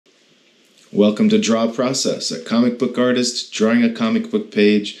Welcome to Draw Process, a comic book artist drawing a comic book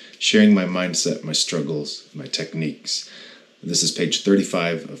page, sharing my mindset, my struggles, my techniques. This is page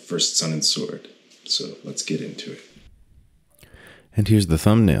 35 of First Sun and Sword. So let's get into it. And here's the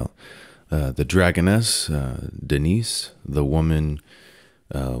thumbnail. The dragoness, Denise, the woman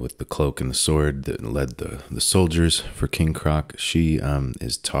with the cloak and the sword that led the soldiers for King Croc, she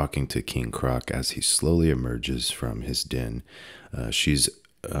is talking to King Croc as he slowly emerges from his den. She's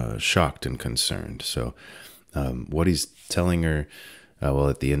shocked and concerned. So what he's telling her, well,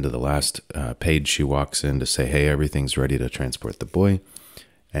 at the end of the last page, she walks in to say, hey, everything's ready to transport the boy.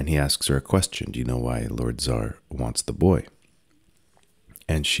 And he asks her a question. Do you know why Lord Tsar wants the boy?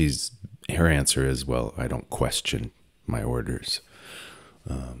 And her answer is, well, I don't question my orders.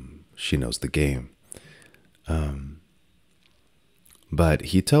 She knows the game. But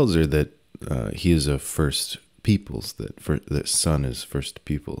he tells her that he is a first peoples, that Sun is first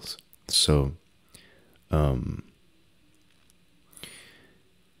peoples. So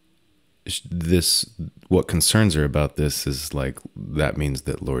what concerns her about this is like, that means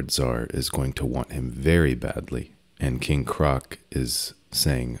that Lord Tsar is going to want him very badly. And King Croc is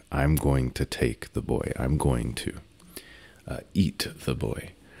saying, I'm going to take the boy. I'm going to eat the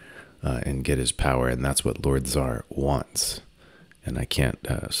boy and get his power. And that's what Lord Tsar wants. And I can't,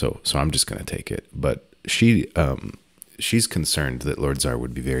 so I'm just going to take it. But she's concerned that Lord Tsar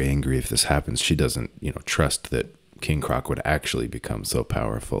would be very angry if this happens. She doesn't, trust that King Croc would actually become so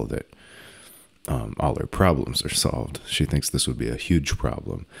powerful that all her problems are solved. She thinks this would be a huge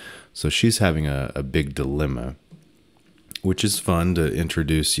problem. So she's having a big dilemma, which is fun to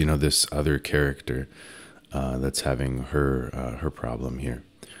introduce, this other character that's having her problem here.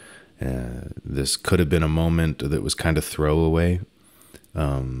 This could have been a moment that was kind of throwaway.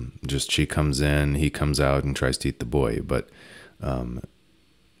 Just she comes in, he comes out and tries to eat the boy, but,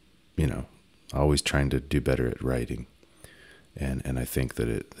 always trying to do better at writing. And I think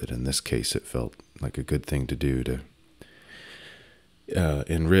that in this case, it felt like a good thing to do to,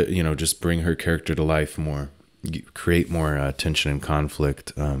 just bring her character to life more, create more tension and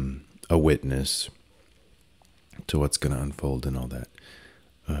conflict, a witness to what's going to unfold and all that.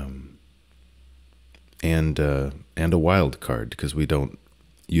 And a wild card, because you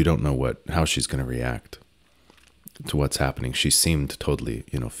don't know how she's going to react to what's happening. She seemed totally,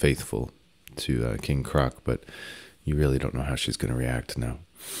 faithful to King Croc, but you really don't know how she's going to react now.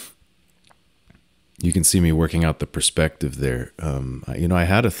 You can see me working out the perspective there. I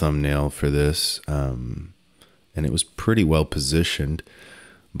had a thumbnail for this, and it was pretty well positioned,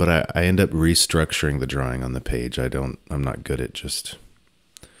 but I end up restructuring the drawing on the page. I'm not good at just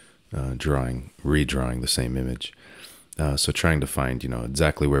redrawing the same image. So trying to find,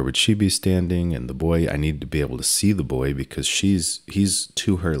 exactly where would she be standing, and the boy, I need to be able to see the boy because he's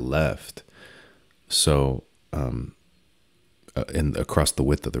to her left. So, and across the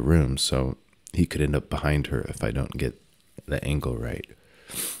width of the room, so he could end up behind her if I don't get the angle right.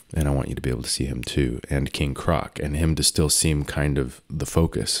 And I want you to be able to see him too, and King Croc, and him to still seem kind of the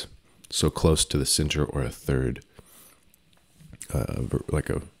focus, so close to the center or a third, like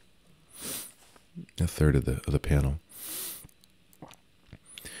a third of the panel.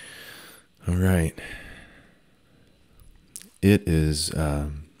 All right. It is,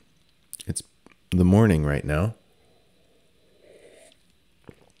 it's the morning right now.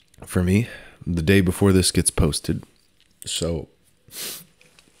 For me, the day before this gets posted. So,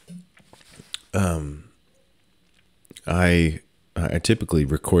 I typically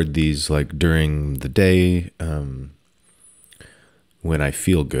record these like during the day, when I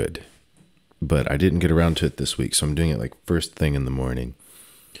feel good, but I didn't get around to it this week. So I'm doing it like first thing in the morning.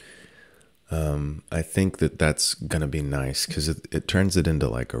 I think that's going to be nice because it turns it into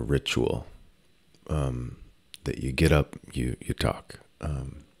like a ritual, that you get up, you talk,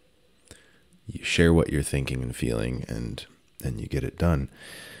 you share what you're thinking and feeling, and you get it done.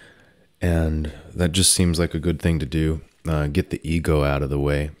 And that just seems like a good thing to do. Get the ego out of the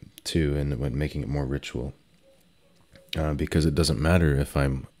way too, and making it more ritual, because it doesn't matter if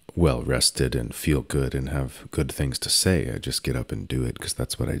I'm well rested and feel good and have good things to say. I just get up and do it because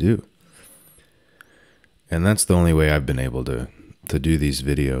that's what I do. And that's the only way I've been able to do these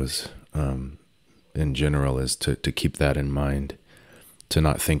videos in general, is to keep that in mind, to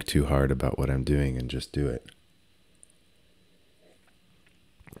not think too hard about what I'm doing and just do it.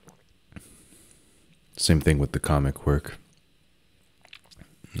 Same thing with the comic work.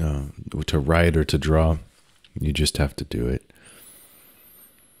 To write or to draw, you just have to do it.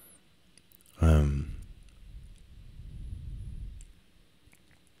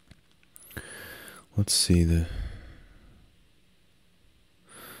 Let's see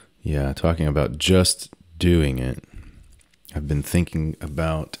Yeah, talking about just doing it. I've been thinking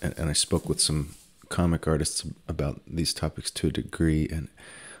about, and I spoke with some comic artists about these topics to a degree, and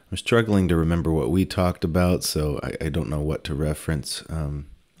I'm struggling to remember what we talked about, so I don't know what to reference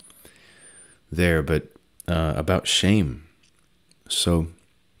there, but about shame. So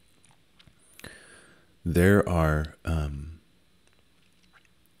there are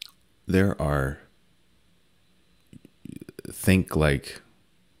think like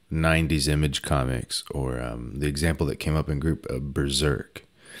 90s Image Comics, or the example that came up in group, Berserk.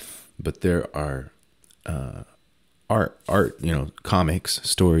 But there are art, comics,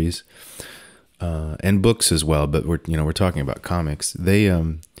 stories, and books as well. But we're talking about comics. They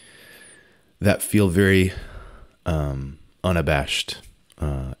that feel very unabashed,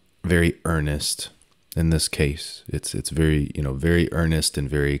 very earnest. In this case, it's very very earnest and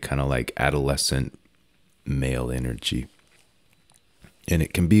very kind of like adolescent male energy. And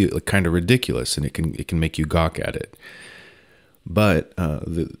it can be kind of ridiculous, and it can make you gawk at it. But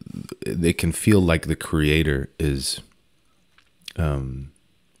they can feel like the creator is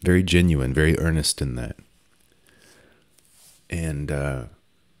very genuine, very earnest in that. And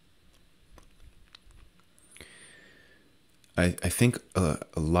I think a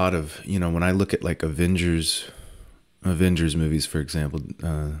lot of, when I look at like Avengers movies, for example,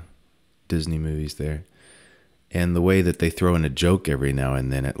 Disney movies there, and the way that they throw in a joke every now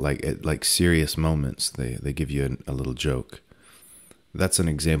and then at serious moments, they give you a little joke. That's an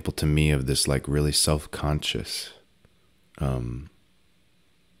example to me of this like really self-conscious kind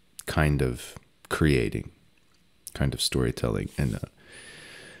of creating, kind of storytelling, and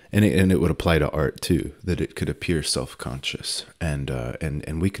it would apply to art too, that it could appear self-conscious, and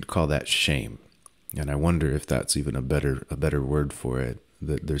we could call that shame. And I wonder if that's even a better word for it,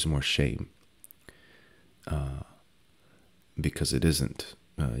 that there's more shame. Because it isn't,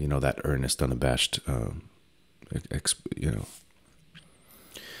 that earnest, unabashed,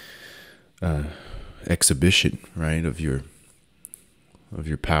 exhibition, right, of your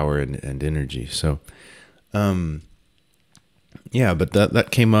power and energy. So, yeah, but that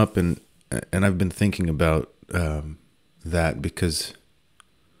came up, and I've been thinking about that because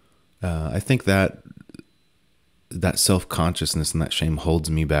I think that self-consciousness and that shame holds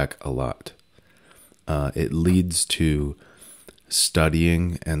me back a lot. It leads to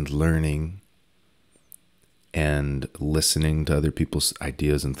studying and learning and listening to other people's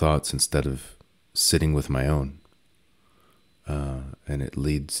ideas and thoughts instead of sitting with my own. And it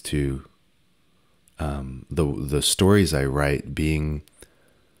leads to the stories I write being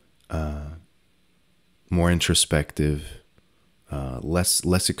more introspective,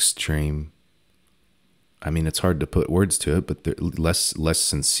 less extreme. I mean, it's hard to put words to it, but they're less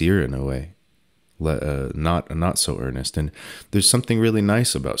sincere in a way. Not so earnest. And there's something really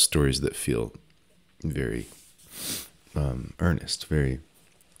nice about stories that feel very earnest, very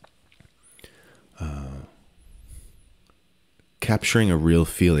capturing a real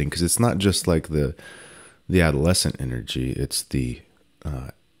feeling, because it's not just like the adolescent energy. It's the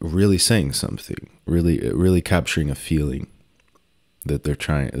really saying something, really capturing a feeling that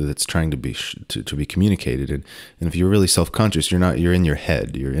that's trying to be to be communicated. And if you're really self-conscious, you're in your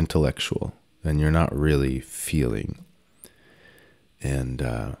head, you're intellectual, and you're not really feeling. And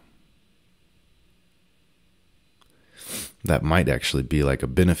that might actually be like a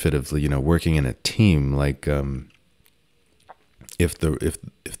benefit of working in a team. Like if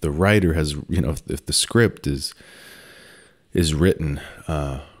the writer has if the script is written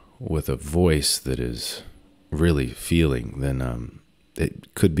with a voice that is really feeling, then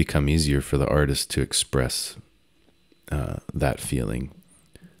it could become easier for the artist to express that feeling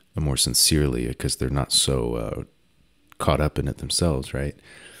more sincerely, because they're not so caught up in it themselves, right?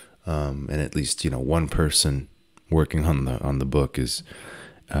 And at least one person working on the book is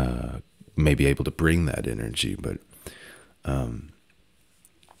maybe able to bring that energy. But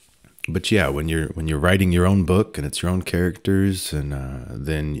yeah, when you're writing your own book and it's your own characters, and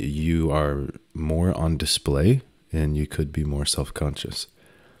then you are more on display and you could be more self-conscious.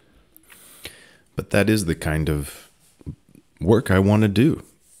 But that is the kind of work I want to do.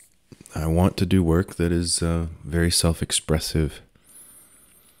 I want to do work that is very self-expressive,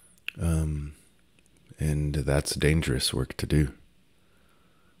 and that's dangerous work to do.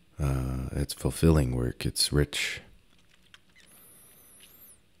 It's fulfilling work. It's rich.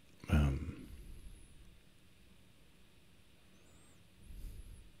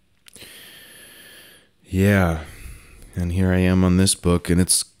 Yeah, and here I am on this book, and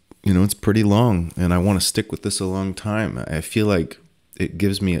it's pretty long, and I want to stick with this a long time. I feel like it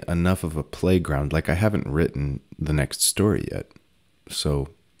gives me enough of a playground. Like, I haven't written the next story yet, so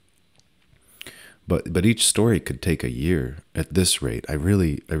But each story could take a year at this rate. I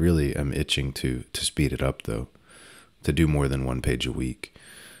really am itching to speed it up though, to do more than 1 page a week.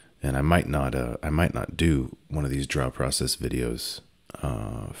 And I might not do one of these draw process videos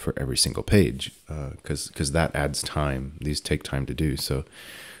for every single page, because that adds time. These take time to do. So,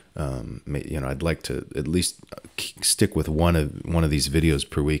 I'd like to at least stick with one of these videos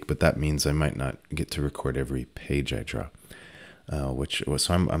per week, but that means I might not get to record every page I draw,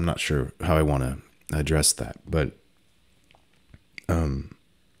 so I'm not sure how I want to address that, but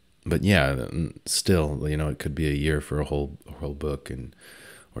yeah, still, it could be a year for a whole book,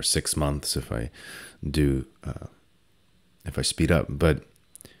 or 6 months if I do, if I speed up. But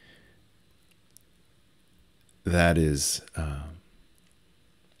that is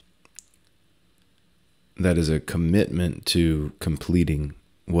a commitment to completing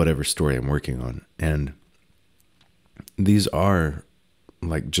whatever story I'm working on. And these are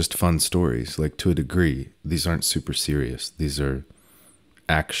like just fun stories, like to a degree. These aren't super serious. These are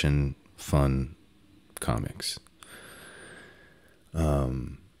action, fun comics.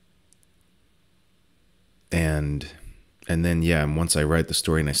 And then, yeah, once I write the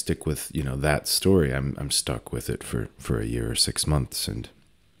story and I stick with, that story, I'm stuck with it for a year or 6 months. And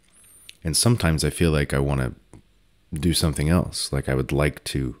sometimes I feel like I want to do something else. Like I would like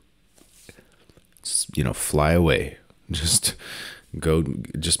to, fly away, just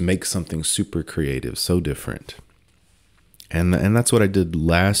make something super creative, so different. And that's what I did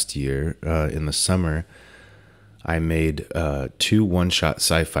last year, in the summer. I made 2 one-shot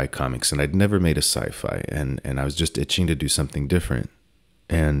sci-fi comics, and I'd never made a sci-fi, and I was just itching to do something different.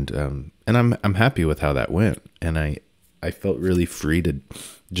 And I'm happy with how that went. And I felt really free to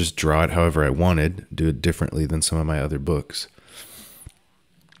just draw it however I wanted, do it differently than some of my other books.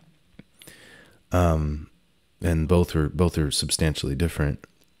 And both are substantially different.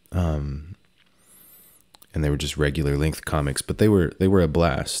 And they were just regular length comics, but they were a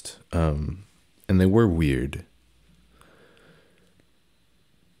blast. And they were weird.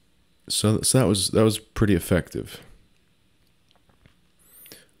 So that was pretty effective.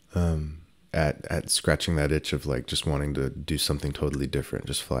 At scratching that itch of like just wanting to do something totally different,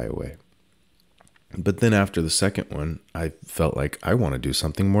 just fly away. But then after the second one, I felt like I want to do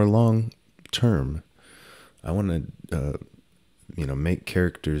something more long term. I want to, make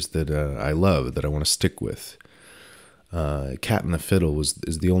characters that I love, that I want to stick with. Cat and the Fiddle is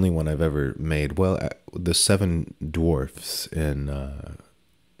the only one I've ever made. Well, the 7 dwarfs in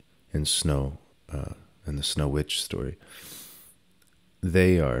Snow, in the Snow Witch story,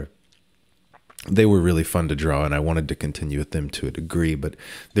 they were really fun to draw, and I wanted to continue with them to a degree, but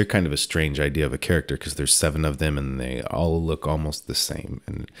they're kind of a strange idea of a character because there's 7 of them and they all look almost the same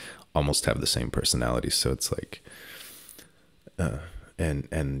and almost have the same personality. So it's like,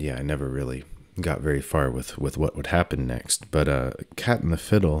 and yeah, I never really got very far with what would happen next. But Cat and the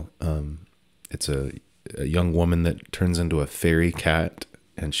Fiddle, it's a young woman that turns into a fairy cat,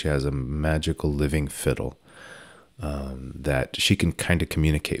 and she has a magical living fiddle that she can kind of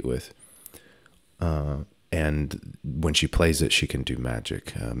communicate with. And when she plays it, she can do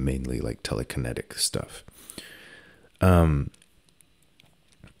magic, mainly like telekinetic stuff.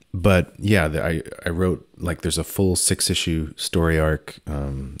 But yeah, I wrote, like, there's a full 6-issue story arc,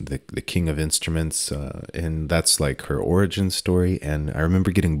 the King of Instruments, and that's like her origin story. And I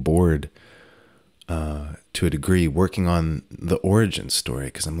remember getting bored to a degree working on the origin story,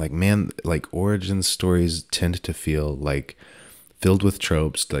 because I'm like, man, like origin stories tend to feel like filled with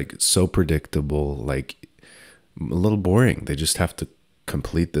tropes, like so predictable, like a little boring. They just have to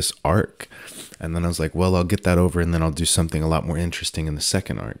complete this arc. And then I was like, well, I'll get that over and then I'll do something a lot more interesting in the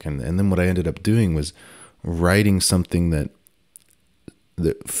second arc. And then what I ended up doing was writing something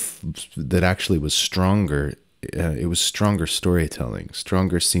that actually was stronger. It was stronger storytelling,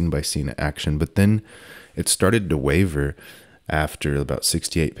 stronger scene by scene action. But then it started to waver after about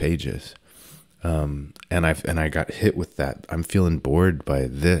 68 pages. And I got hit with that. I'm feeling bored by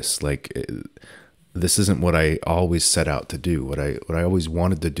this. Like, this isn't what I always set out to do. What I always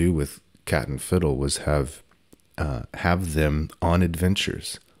wanted to do with Cat and Fiddle was have them on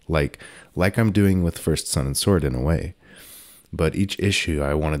adventures, like I'm doing with First Sun and Sword in a way. But each issue,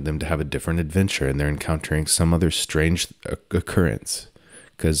 I wanted them to have a different adventure, and they're encountering some other strange occurrence,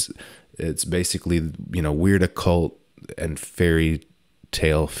 because it's basically, weird occult and fairy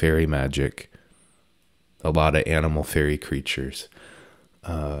tale, fairy magic, a lot of animal fairy creatures.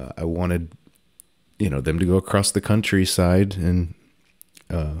 I wanted, them to go across the countryside in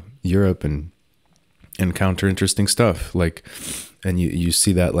Europe and encounter interesting stuff. Like, and you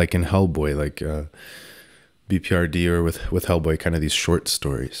see that like in Hellboy, like BPRD, or with Hellboy, kind of these short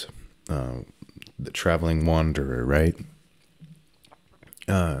stories. the traveling wanderer, right?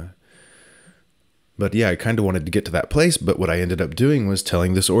 But yeah, I kind of wanted to get to that place, but what I ended up doing was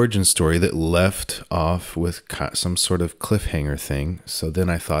telling this origin story that left off with some sort of cliffhanger thing. So then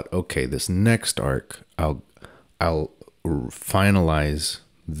I thought, okay, this next arc, I'll finalize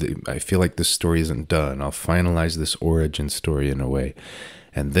I feel like this story isn't done. I'll finalize this origin story in a way,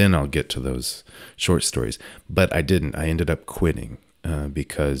 and then I'll get to those short stories. But I didn't. I ended up quitting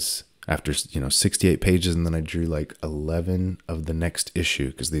because after 68 pages, and then I drew like 11 of the next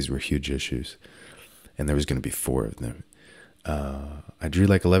issue because these were huge issues. And there was going to be 4 of them. I drew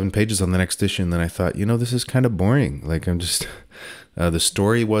like 11 pages on the next issue, and then I thought, this is kind of boring. Like I'm just, the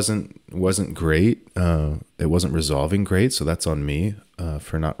story wasn't great. It wasn't resolving great, so that's on me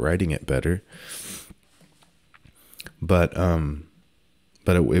for not writing it better. But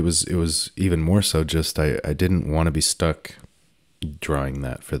it was even more so just I didn't want to be stuck drawing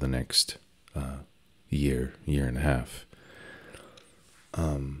that for the next year and a half.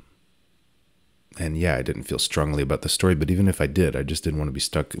 And yeah, I didn't feel strongly about the story, but even if I did, I just didn't want to be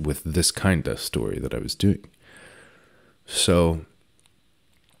stuck with this kind of story that I was doing. So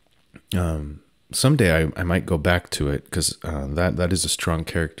someday I might go back to it because that is a strong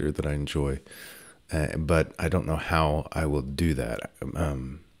character that I enjoy, but I don't know how I will do that.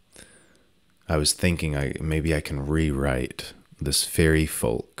 I was thinking maybe I can rewrite this fairy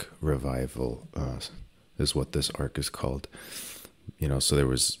folk revival, is what this arc is called. So there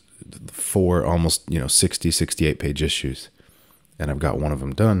was 4 almost 68 page issues, and I've got one of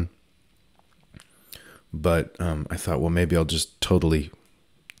them done, but I thought, well, maybe I'll just totally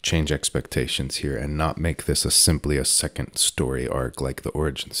change expectations here and not make this simply a second story arc like the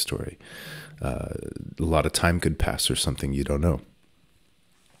origin story. A lot of time could pass or something, you don't know,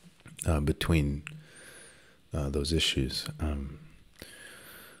 between those issues.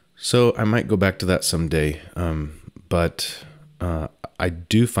 So I might go back to that someday, but I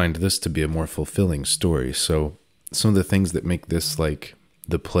do find this to be a more fulfilling story. So some of the things that make this like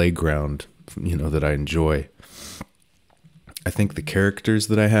the playground, that I enjoy, I think the characters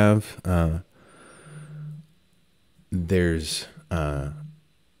that I have, there's,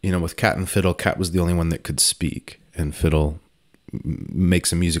 with Cat and Fiddle, Cat was the only one that could speak, and Fiddle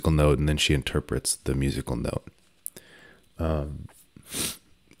makes a musical note and then she interprets the musical note.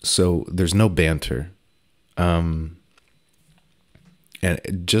 So there's no banter. And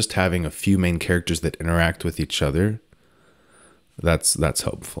just having a few main characters that interact with each other, that's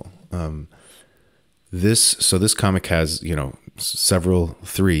helpful. This comic has, 3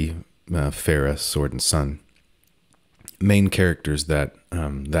 Farah, Sword and Sun, main characters that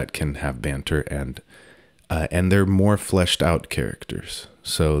can have banter, and they're more fleshed out characters.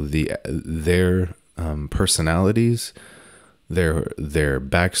 So their personalities, their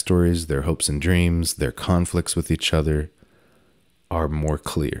backstories, their hopes and dreams, their conflicts with each other are more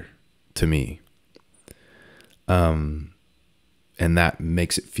clear to me. And that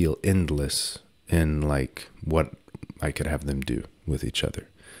makes it feel endless in like what I could have them do with each other.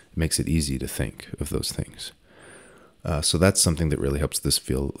 It makes it easy to think of those things. So that's something that really helps this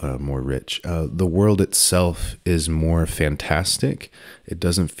feel more rich. The world itself is more fantastic. It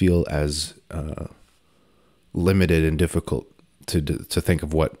doesn't feel as limited and difficult to think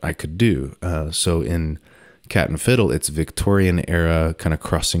of what I could do. So in Cat and Fiddle, it's Victorian era, kind of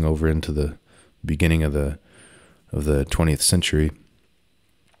crossing over into the beginning of the 20th century.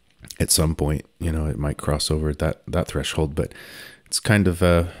 At some point, it might cross over at that threshold, but it's kind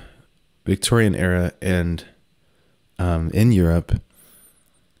of Victorian era and in Europe.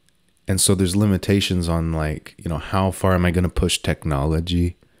 And so there's limitations on how far am I going to push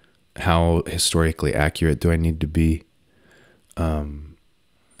technology? How historically accurate do I need to be?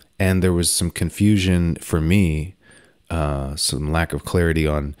 And there was some confusion for me, some lack of clarity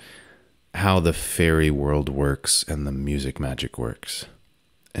on how the fairy world works and the music magic works.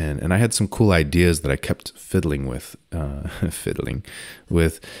 And I had some cool ideas that I kept fiddling with,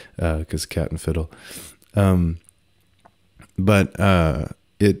 because Cat and Fiddle. But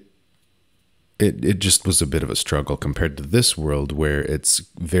it just was a bit of a struggle compared to this world where it's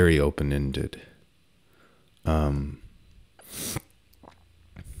very open-ended.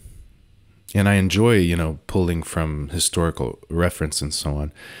 And I enjoy, pulling from historical reference and so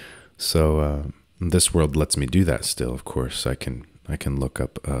on. So this world lets me do that still, of course. I can look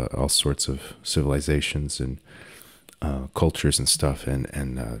up all sorts of civilizations and cultures and stuff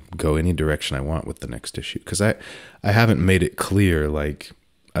and go any direction I want with the next issue. Because I haven't made it clear, like,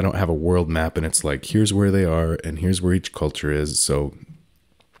 I don't have a world map and it's like, here's where they are and here's where each culture is. So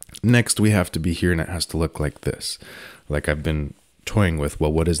next we have to be here and it has to look like this. Like I've been toying with,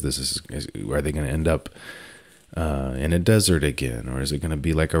 well, what is this? Are they going to end up in a desert again? Or is it going to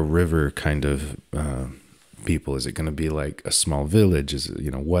be like a river kind of people? Is it going to be like a small village? Is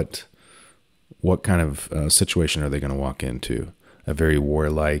it, what kind of situation are they going to walk into? A very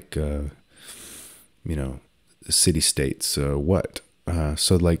warlike, city states. What?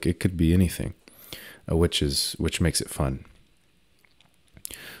 So like it could be anything, which makes it fun.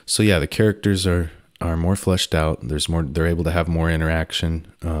 So yeah, the characters are more fleshed out. There's more. They're able to have more interaction.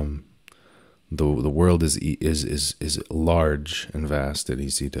 The world is large and vast and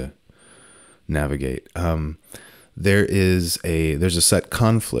easy to navigate. There's a set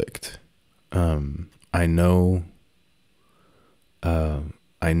conflict. I know how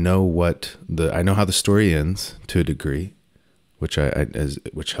the story ends to a degree, which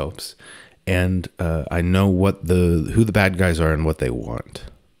which helps, and I know who the bad guys are and what they want.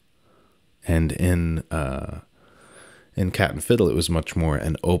 And in Cat and Fiddle, it was much more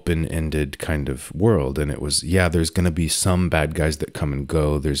an open-ended kind of world, and it was there's going to be some bad guys that come and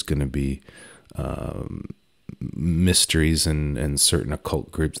go. There's going to be mysteries and certain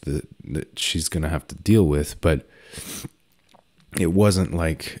occult groups that she's going to have to deal with, but it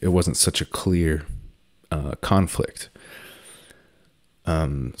wasn't such a clear conflict.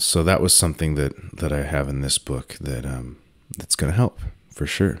 So that was something that I have in this book that's going to help for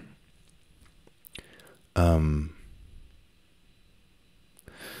sure.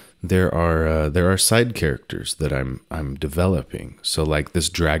 There are side characters that I'm developing. So like this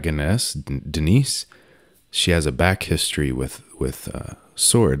dragoness Denise, she has a back history with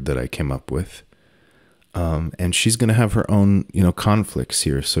sword that I came up with, and she's gonna have her own conflicts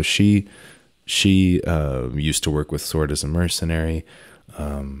here. So she used to work with sword as a mercenary.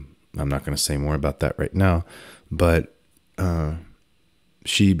 I'm not gonna say more about that right now, but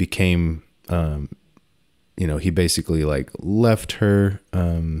she became he basically like left her.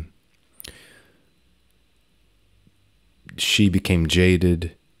 She became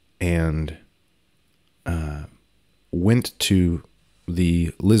jaded and went to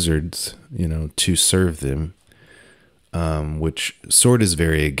the lizards, to serve them, which Sword is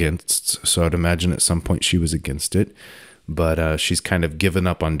very against. So I'd imagine at some point she was against it, but she's kind of given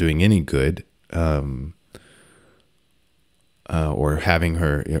up on doing any good, or having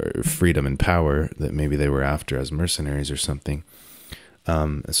her freedom and power that maybe they were after as mercenaries or something.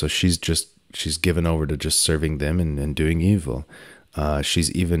 So she's given over to just serving them and doing evil.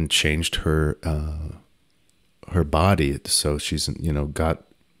 She's even changed her body, so she's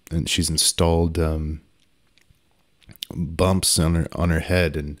she's installed bumps on her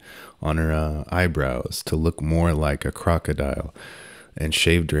head and on her eyebrows to look more like a crocodile, and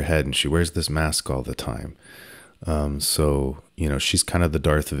shaved her head, and she wears this mask all the time. So she's kind of the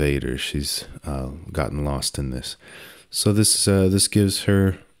Darth Vader. She's gotten lost in this. So this gives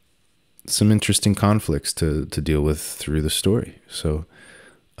her some interesting conflicts to deal with through the story. So,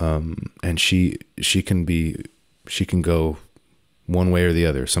 and she can go one way or the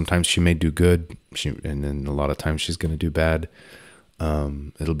other. Sometimes she may do good, and then a lot of times she's going to do bad.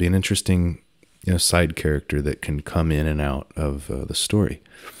 It'll be an interesting, side character that can come in and out of the story.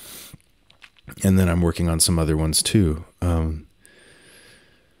 And then I'm working on some other ones too.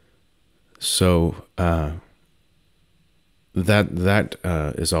 That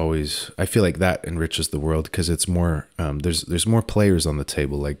is always, I feel like that enriches the world because it's more, there's more players on the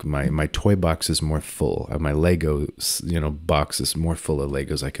table. Like my toy box is more full. My Lego, box is more full of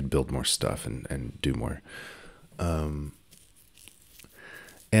Legos. I could build more stuff and do more.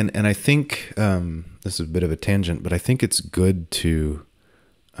 And I think, this is a bit of a tangent, but I think it's good to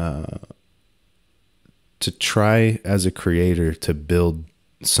try as a creator to build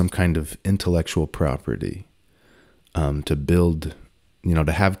some kind of intellectual property. To build,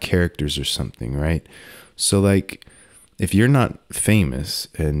 to have characters or something, right? So like, if you're not famous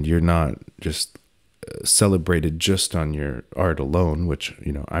and you're not just celebrated just on your art alone, which,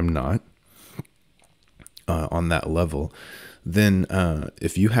 I'm not on that level, then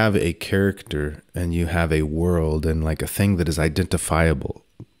if you have a character and you have a world and like a thing that is identifiable,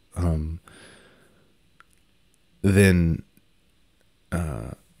 then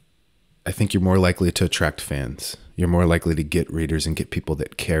I think you're more likely to attract fans. You're more likely to get readers and get people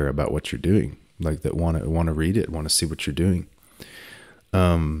that care about what you're doing, like that want to read it, want to see what you're doing.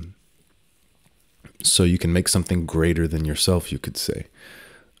 So you can make something greater than yourself, you could say.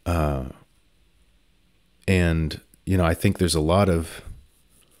 And I think there's a lot of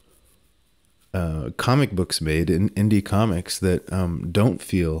comic books made in indie comics that don't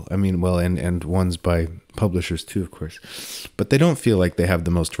feel, I mean, well, and ones by publishers too, of course, but they don't feel like they have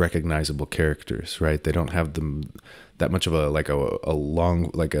the most recognizable characters, right? They don't have them that much of a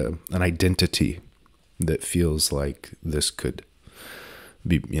long, like an identity that feels like this could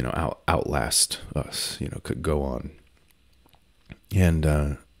be, outlast us, could go on. And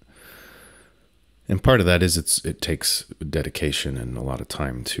part of that is it takes dedication and a lot of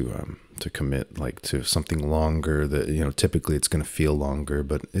time to commit, like, to something longer that, typically it's going to feel longer,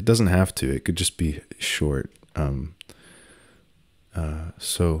 but it doesn't have to. It could just be short.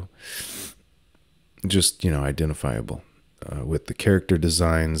 So just, identifiable with the character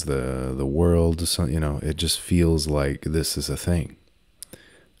designs, the world, so, it just feels like this is a thing.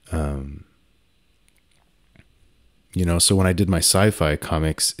 So when I did my sci-fi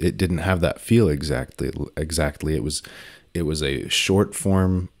comics, it didn't have that feel exactly. It was a short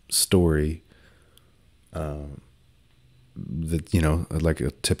form story, that, like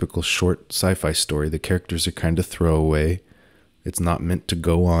a typical short sci-fi story. The characters are kind of throwaway. It's not meant to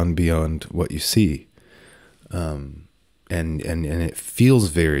go on beyond what you see. And it feels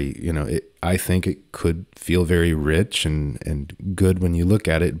very, I think it could feel very rich and good when you look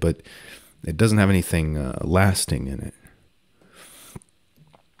at it, but it doesn't have anything lasting in it,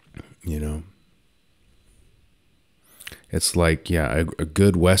 It's like, a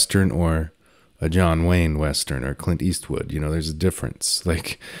good Western or a John Wayne Western or Clint Eastwood. There's a difference.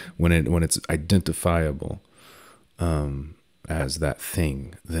 Like when it's identifiable as that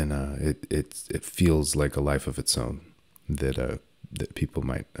thing, then it feels like a life of its own that people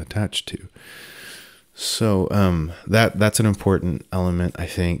might attach to. So that's an important element, I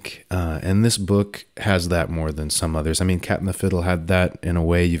think. And this book has that more than some others. I mean, Cat and the Fiddle had that in a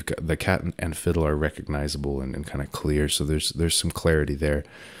way. You've got the cat and fiddle are recognizable and kind of clear. So there's some clarity there.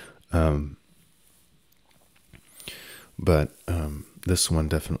 But this one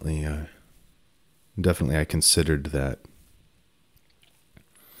definitely I considered that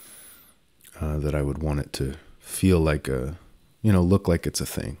I would want it to feel like look like it's a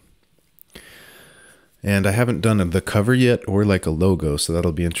thing. And I haven't done the cover yet or like a logo, so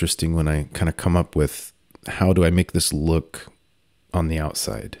that'll be interesting when I kind of come up with how do I make this look on the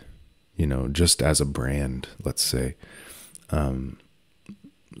outside, just as a brand, let's say.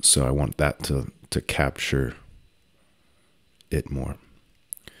 So I want that to capture it more.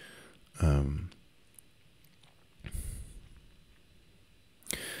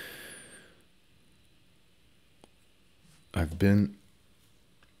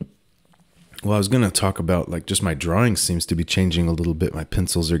 I was going to talk about like just my drawing seems to be changing a little bit. My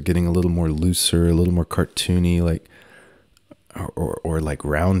pencils are getting a little more looser, a little more cartoony, like, or like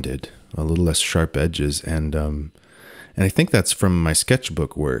rounded, a little less sharp edges. And I think that's from my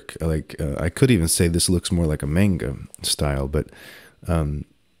sketchbook work. Like, I could even say this looks more like a manga style, but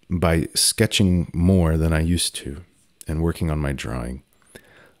by sketching more than I used to and working on my drawing,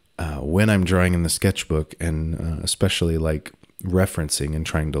 when I'm drawing in the sketchbook and especially like referencing and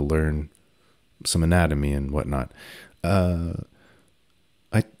trying to learn some anatomy and whatnot, I'm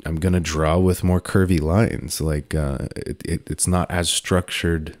going to draw with more curvy lines. Like, it's not as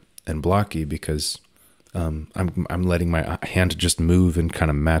structured and blocky because I'm letting my hand just move and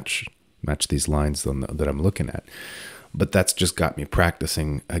kind of match these lines that I'm looking at. But that's just got me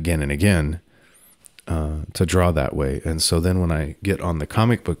practicing again and again to draw that way. And so then when I get on the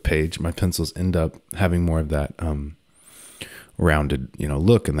comic book page, my pencils end up having more of that rounded,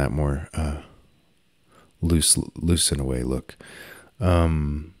 look, and that more loose in a way look.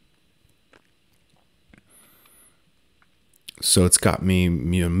 So it's got me,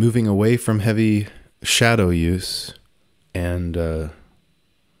 moving away from heavy shadow use and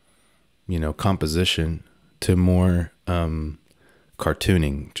composition to more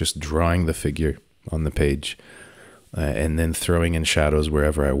cartooning, just drawing the figure on the page and then throwing in shadows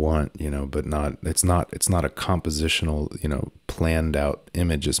wherever I want, but it's not a compositional, planned out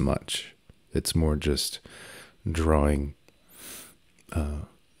image as much. It's more just drawing,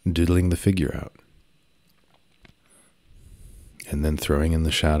 doodling the figure out, and then throwing in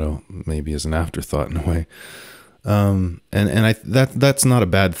the shadow maybe as an afterthought in a way. That's not a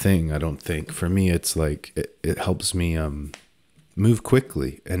bad thing, I don't think. For me, it's like it helps me move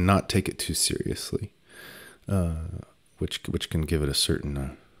quickly and not take it too seriously, which can give it a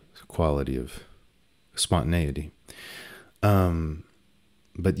certain quality of spontaneity.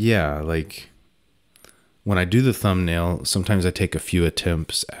 But yeah, like when I do the thumbnail, sometimes I take a few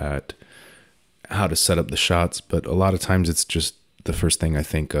attempts at how to set up the shots, but a lot of times it's just the first thing I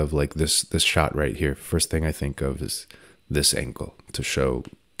think of, like this shot right here. First thing I think of is this angle to show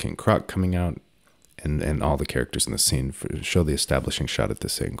King Croc coming out, and all the characters in the scene, show the establishing shot at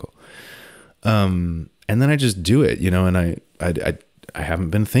this angle. And then I just do it, and I haven't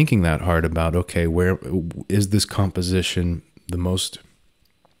been thinking that hard about, okay, where is this composition the most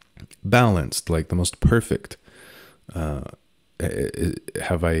balanced, like the most perfect?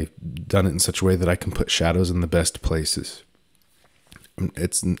 Have I done it in such a way that I can put shadows in the best places?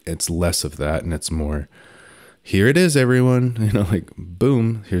 It's less of that, and it's more, here it is, everyone, like,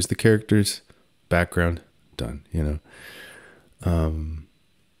 boom, here's the characters, background, done,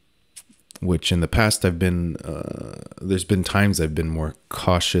 which in the past I've been, there's been times I've been more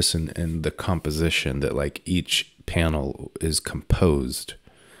cautious in the composition, that like each panel is composed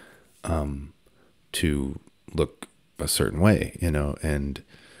to look a certain way, and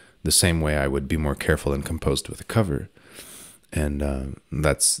the same way I would be more careful and composed with a cover. And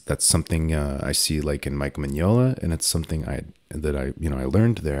that's something I see like in Mike Mignola, and it's something I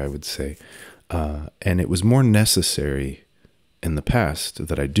learned there, I would say. And it was more necessary in the past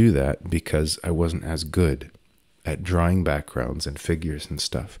that I do that, because I wasn't as good at drawing backgrounds and figures and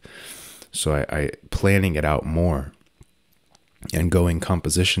stuff. So I planning it out more and going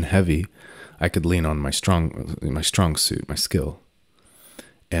composition heavy, I could lean on my strong suit, my skill,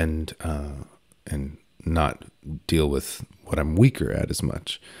 and not deal with what I'm weaker at as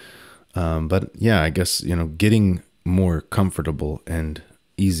much. But yeah, I guess, getting more comfortable and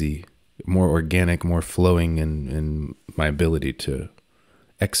easy, more organic, more flowing in my ability to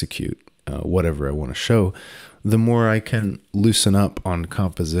execute whatever I want to show, the more I can loosen up on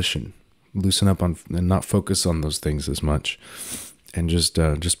composition, and not focus on those things as much, and just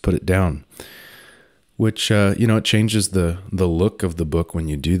put it down. Which it changes the look of the book when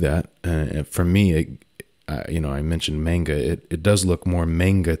you do that. For me, I mentioned manga. It does look more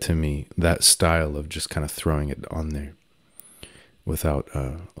manga to me, that style of just kind of throwing it on there without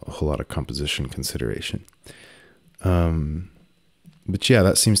a whole lot of composition consideration. But yeah,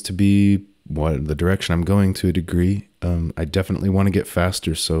 that seems to be the direction I'm going to a degree. I definitely want to get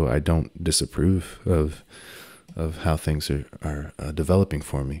faster, so I don't disapprove of how things are developing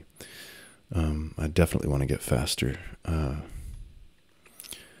for me. I definitely want to get faster.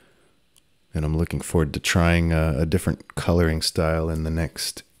 And I'm looking forward to trying a different coloring style in the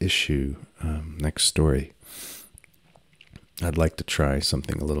next issue, next story. I'd like to try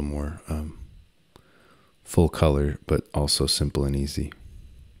something a little more full color, but also simple and easy.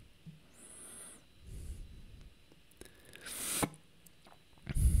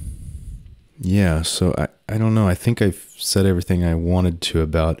 Yeah, so I don't know. I think I've said everything I wanted to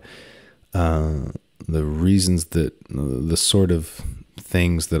about the reasons that the sort of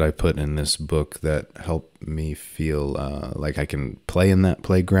things that I put in this book that help me feel like I can play in that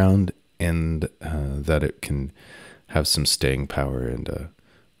playground, and that it can have some staying power and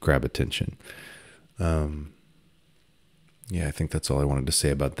grab attention. Yeah, I think that's all I wanted to say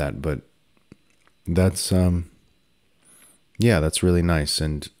about that. But that's that's really nice.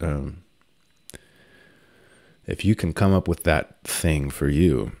 And if you can come up with that thing for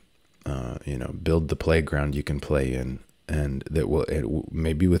you, build the playground you can play in, and that will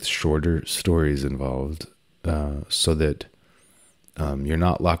maybe with shorter stories involved, so that you're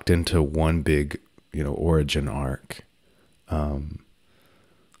not locked into one big origin arc,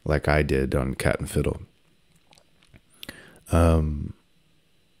 like I did on Cat and Fiddle.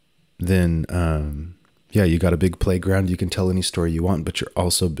 Then you got a big playground. You can tell any story you want, but you're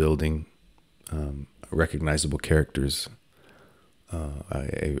also building recognizable characters,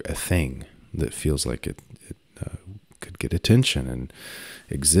 a thing that feels like it could get attention and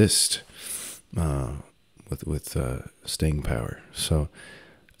exist with staying power. So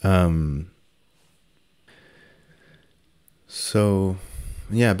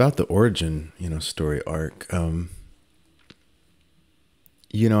about the origin story arc,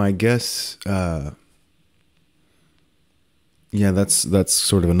 I guess that's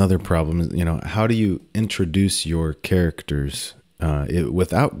sort of another problem. How do you introduce your characters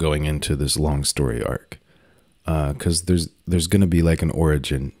without going into this long story arc? Because there's going to be like an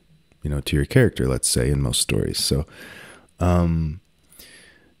origin, to your character, let's say, in most stories. So,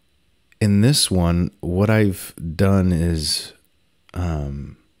 in this one, what I've done is,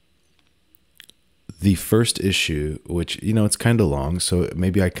 the first issue, which, it's kind of long, so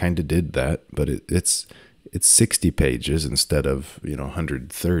maybe I kind of did that, but it's 60 pages instead of,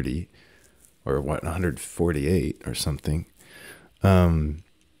 130 or 148 or something.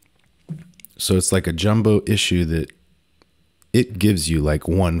 So it's like a jumbo issue that it gives you like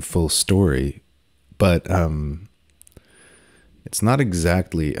one full story, but it's not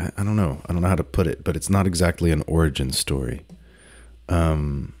exactly, I don't know how to put it, but it's not exactly an origin story.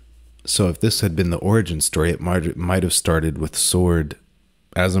 So if this had been the origin story, it might have started with Sword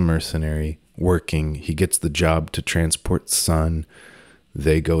as a mercenary working. He gets the job to transport Sun.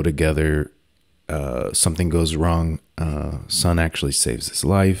 They go together. Something goes wrong. Sun actually saves his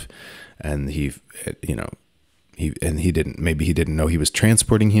life, and he didn't know he was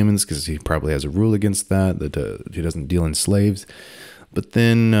transporting humans, because he probably has a rule against that he doesn't deal in slaves. But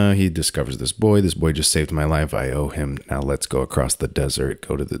then he discovers this boy. This boy just saved my life. I owe him. Now let's go across the desert,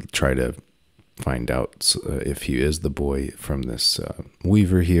 try to find out if he is the boy from this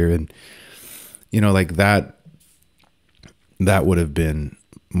weaver here. And, like that would have been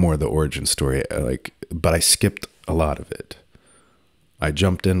more the origin story. But I skipped a lot of it. I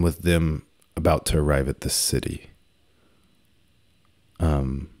jumped in with them about to arrive at the city.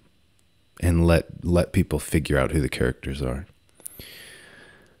 And let people figure out who the characters are.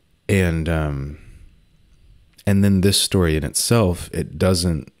 And then this story in itself, it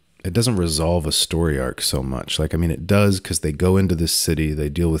doesn't resolve a story arc so much. It does, because they go into this city, they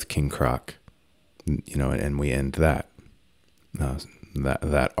deal with King Croc, and we end that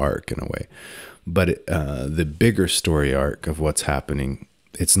arc in a way. But the bigger story arc of what's happening,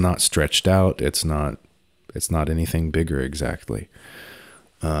 it's not stretched out. It's not anything bigger exactly.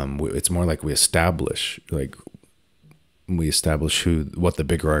 It's more like we establish what the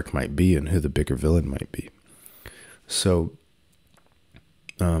bigger arc might be and who the bigger villain might be. So,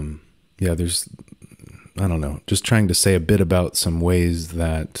 there's, I don't know, just trying to say a bit about some ways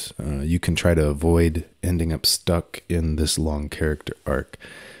that you can try to avoid ending up stuck in this long character arc.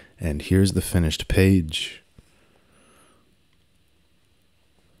 And here's the finished page.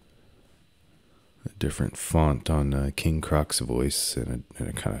 A different font on King Croc's voice, and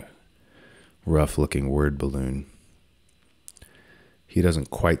a kind of rough-looking word balloon. He doesn't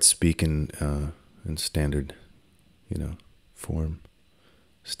quite speak in standard, form,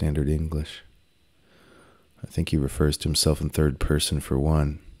 standard English. I think he refers to himself in third person for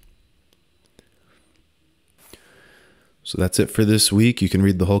one. So that's it for this week. You can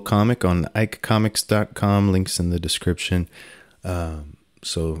read the whole comic on ikecomics.com. Links in the description.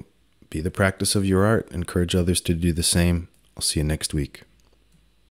 So be the practice of your art. Encourage others to do the same. I'll see you next week.